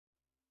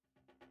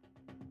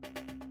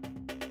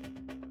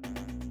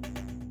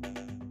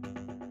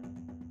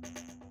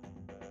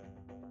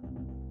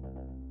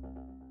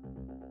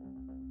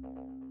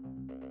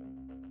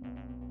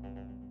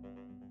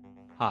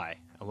Hi,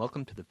 and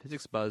welcome to the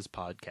Physics Buzz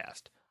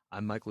podcast.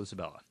 I'm Mike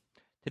Lucibella.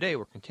 Today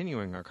we're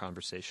continuing our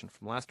conversation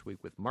from last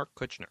week with Mark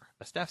Kuchner,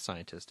 a staff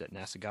scientist at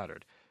NASA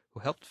Goddard, who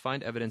helped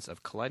find evidence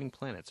of colliding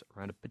planets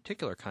around a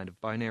particular kind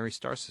of binary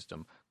star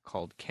system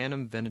called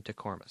Canum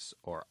Venaticornis,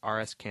 or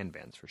RS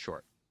Canvans for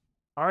short.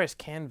 RS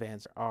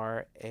Canvans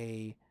are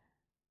a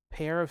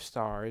pair of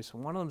stars.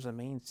 One of them is a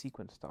main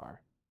sequence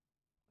star.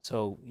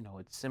 So,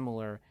 it's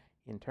similar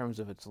in terms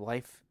of its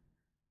life,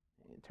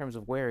 in terms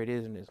of where it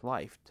is in its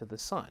life to the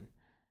sun.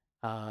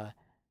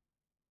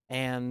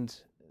 And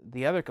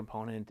the other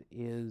component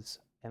is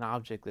an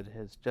object that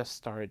has just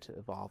started to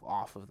evolve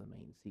off of the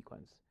main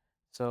sequence.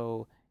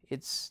 So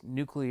its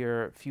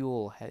nuclear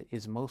fuel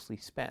is mostly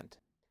spent.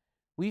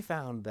 We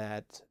found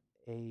that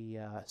a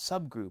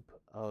subgroup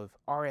of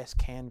RS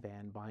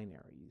Canvan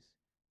binaries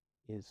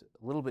is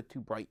a little bit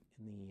too bright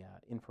in the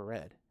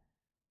infrared.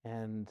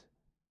 And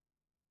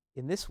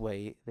in this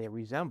way, they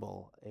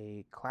resemble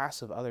a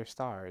class of other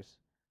stars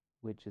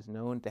which is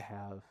known to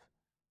have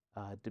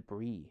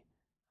debris,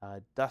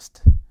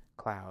 dust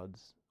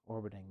clouds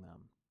orbiting them.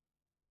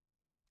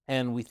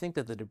 And we think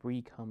that the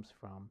debris comes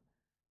from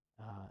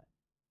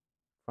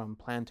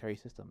planetary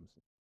systems.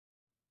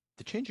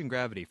 The change in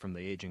gravity from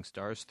the aging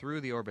stars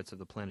threw the orbits of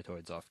the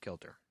planetoids off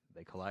kilter.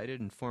 They collided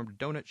and formed a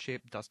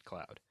donut-shaped dust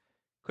cloud.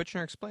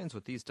 Kuchner explains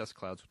what these dust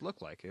clouds would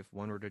look like if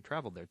one were to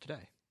travel there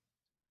today.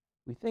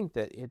 We think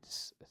that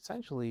it's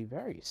essentially a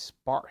very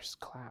sparse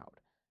cloud.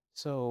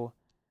 So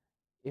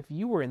if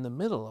you were in the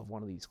middle of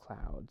one of these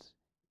clouds,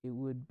 it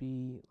would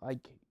be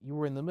like you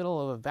were in the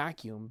middle of a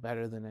vacuum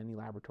better than any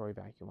laboratory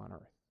vacuum on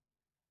Earth.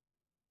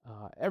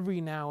 Every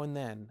now and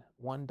then,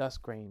 one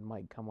dust grain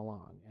might come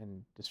along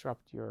and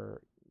disrupt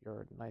your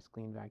nice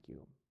clean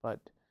vacuum. But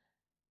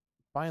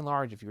by and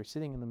large, if you were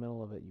sitting in the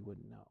middle of it, you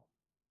wouldn't know.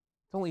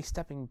 It's only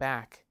stepping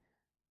back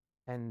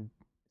and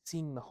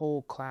seeing the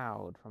whole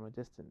cloud from a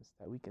distance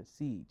that we can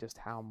see just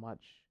how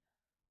much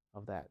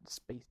of that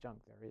space junk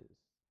there is.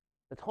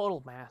 The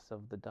total mass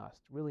of the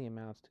dust really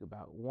amounts to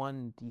about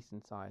one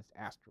decent-sized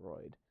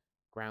asteroid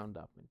ground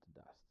up into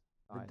dust.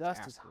 The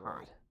dust is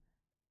hot.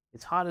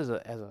 It's hot as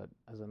a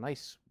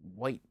nice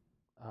white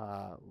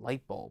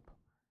light bulb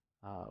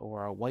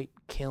or a white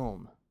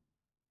kiln.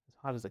 As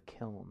hot as a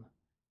kiln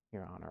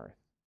here on Earth.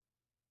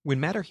 When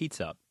matter heats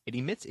up, it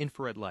emits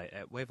infrared light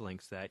at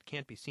wavelengths that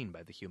can't be seen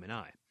by the human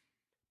eye.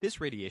 This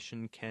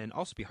radiation can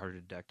also be hard to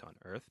detect on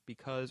Earth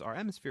because our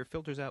atmosphere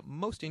filters out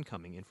most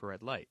incoming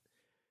infrared light.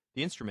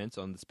 The instruments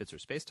on the Spitzer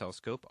Space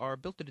Telescope are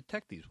built to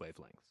detect these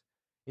wavelengths.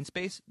 In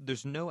space,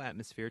 there's no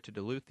atmosphere to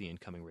dilute the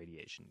incoming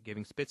radiation,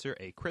 giving Spitzer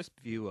a crisp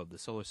view of the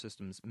solar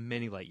system's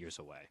many light years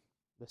away.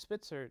 The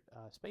Spitzer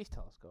Space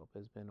Telescope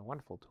has been a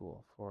wonderful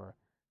tool for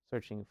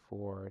searching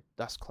for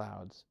dust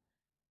clouds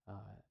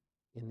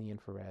in the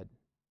infrared,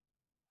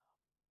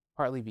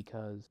 partly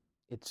because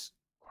it's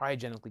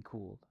cryogenically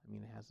cooled.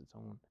 It has its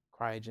own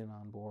cryogen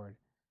on board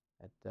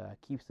that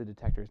keeps the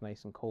detectors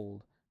nice and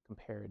cold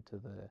compared to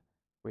the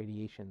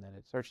radiation that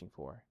it's searching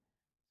for.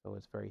 So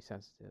it's very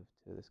sensitive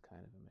to this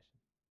kind of emission.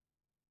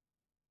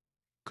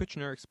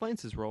 Kuchner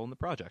explains his role in the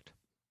project.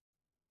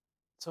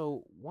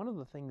 So one of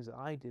the things that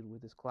I did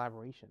with this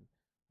collaboration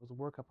was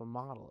work up a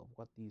model of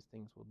what these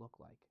things would look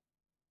like.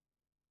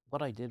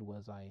 What I did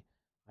was I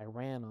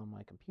ran on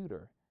my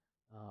computer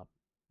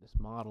this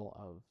model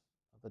of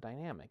the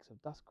dynamics of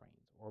dust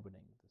grains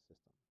orbiting the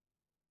system.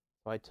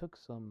 So I took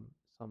some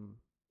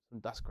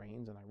dust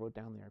grains and I wrote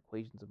down their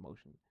equations of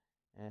motion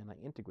and I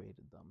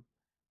integrated them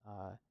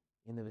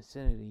in the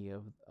vicinity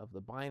of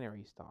the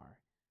binary star.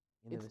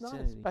 It's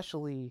not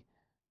especially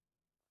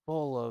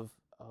full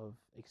of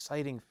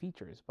exciting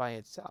features by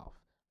itself.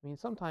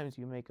 Sometimes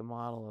you make a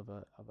model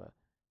of a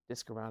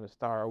disk around a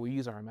star, or we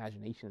use our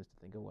imaginations to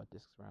think of what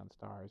disks around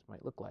stars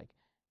might look like.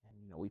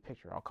 And we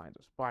picture all kinds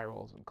of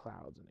spirals and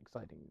clouds and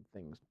exciting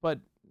things.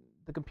 But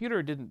the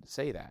computer didn't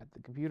say that.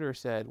 The computer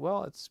said,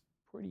 well, it's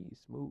pretty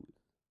smooth,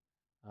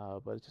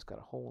 but it's just got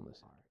a hole in the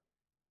star.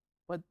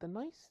 But the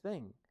nice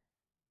thing,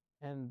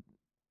 and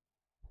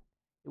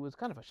it was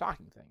kind of a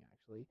shocking thing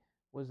actually,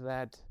 was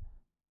that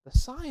the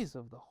size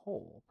of the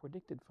hole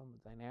predicted from the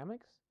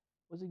dynamics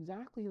was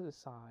exactly the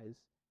size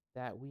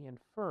that we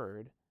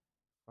inferred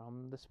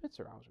from the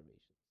Spitzer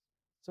observations.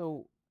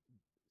 So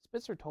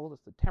Spitzer told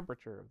us the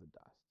temperature of the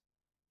dust.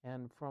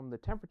 And from the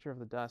temperature of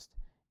the dust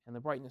and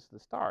the brightness of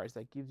the stars,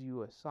 that gives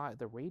you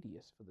the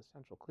radius for the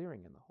central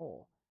clearing in the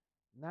hole.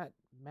 And that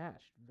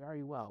matched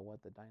very well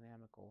what the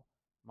dynamical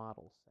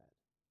model said.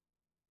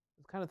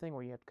 It's the kind of thing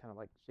where you have to kind of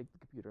like shake the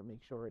computer,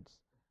 make sure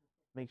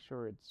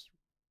it's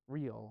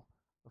real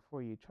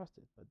before you trust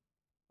it. But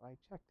I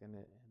checked and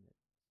it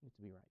seems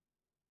to be right.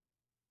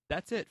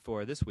 That's it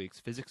for this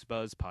week's Physics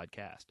Buzz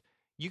podcast.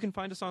 You can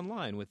find us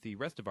online with the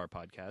rest of our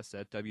podcasts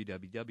at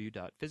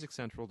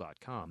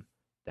www.physicscentral.com.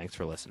 Thanks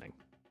for listening.